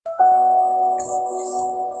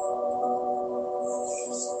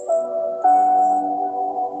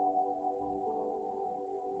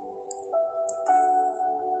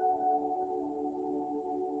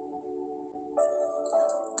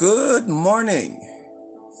Good morning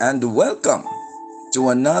and welcome to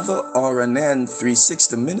another RNN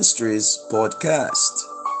 360 Ministries podcast.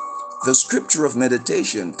 The scripture of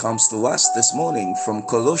meditation comes to us this morning from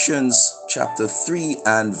Colossians chapter 3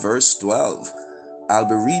 and verse 12. I'll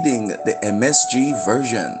be reading the MSG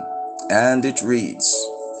version, and it reads,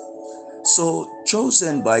 "So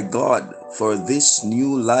chosen by God for this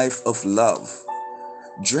new life of love,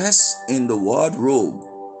 dress in the wardrobe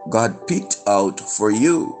God picked out for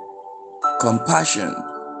you: compassion,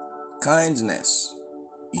 kindness,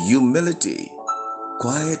 humility,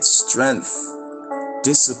 quiet strength,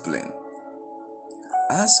 discipline."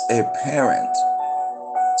 As a parent,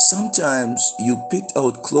 sometimes you picked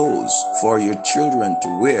out clothes for your children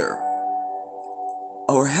to wear.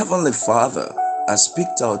 Our Heavenly Father has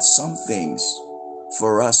picked out some things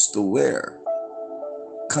for us to wear: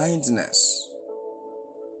 kindness,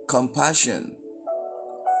 compassion,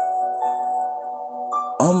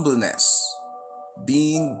 humbleness,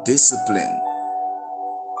 being disciplined.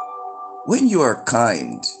 When you are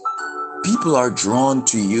kind, people are drawn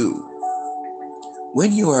to you.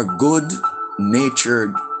 When you are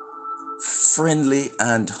good-natured, friendly,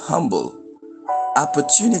 and humble,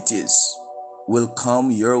 opportunities will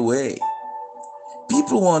come your way.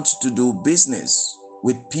 People want to do business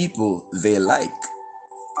with people they like.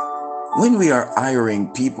 When we are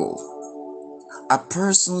hiring people, a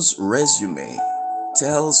person's resume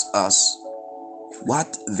tells us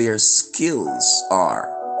what their skills are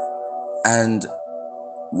and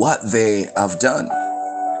what they have done.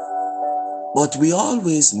 But we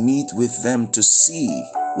always meet with them to see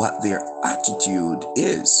what their attitude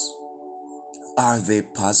is. Are they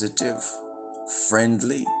positive,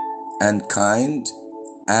 friendly, and kind,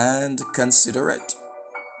 and considerate?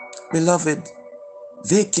 Beloved,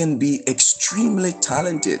 they can be extremely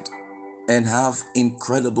talented and have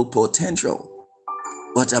incredible potential,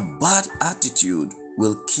 but a bad attitude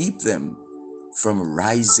will keep them from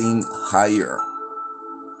rising higher.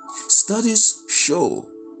 Studies show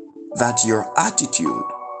that your attitude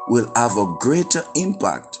will have a greater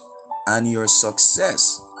impact on your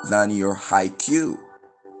success than your IQ.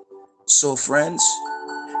 So friends,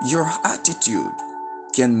 your attitude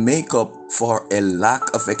can make up for a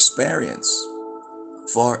lack of experience,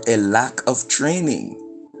 for a lack of training,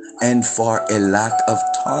 and for a lack of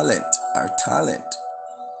talent.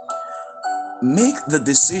 Make the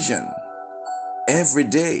decision every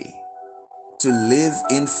day to live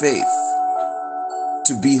in faith,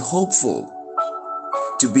 to be hopeful,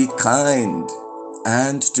 to be kind,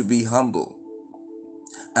 and to be humble.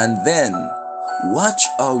 And then watch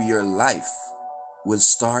how your life will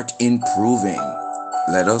start improving.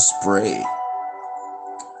 Let us pray.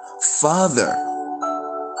 Father,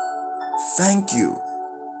 thank you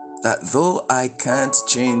that though I can't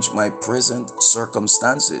change my present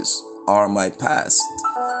circumstances or my past,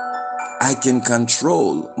 I can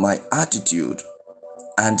control my attitude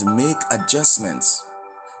and make adjustments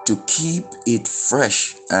to keep it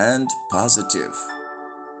fresh and positive.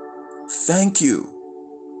 Thank you,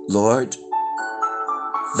 Lord,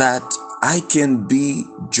 that I can be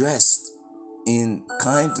dressed in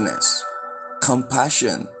kindness,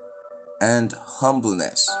 compassion, and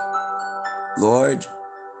humbleness. Lord,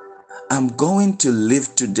 I'm going to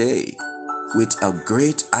live today with a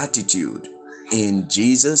great attitude. In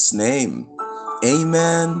Jesus' name,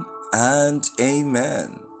 amen and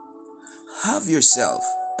amen. Have yourself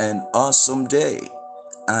an awesome day,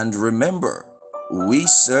 and remember, we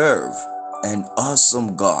serve an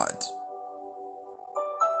awesome God.